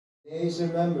Today's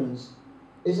remembrance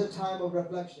is a time of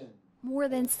reflection. More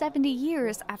than 70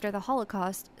 years after the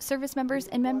Holocaust, service members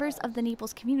and members of the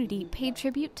Naples community paid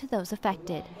tribute to those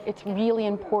affected. It's really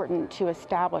important to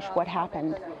establish what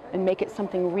happened and make it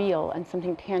something real and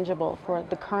something tangible for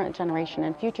the current generation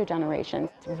and future generations.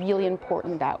 It's really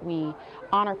important that we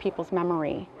honor people's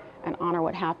memory and honor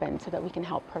what happened so that we can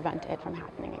help prevent it from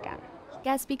happening again.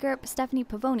 Guest speaker Stephanie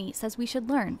Pavoni says we should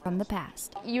learn from the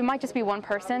past. You might just be one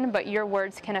person, but your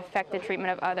words can affect the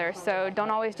treatment of others. So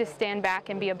don't always just stand back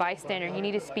and be a bystander. You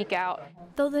need to speak out.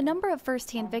 Though the number of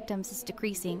first-hand victims is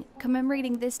decreasing,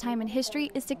 commemorating this time in history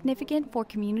is significant for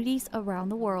communities around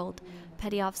the world.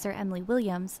 Petty Officer Emily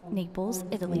Williams, Naples,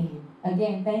 Italy.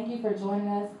 Again, thank you for joining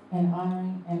us in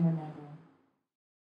honoring and remembering.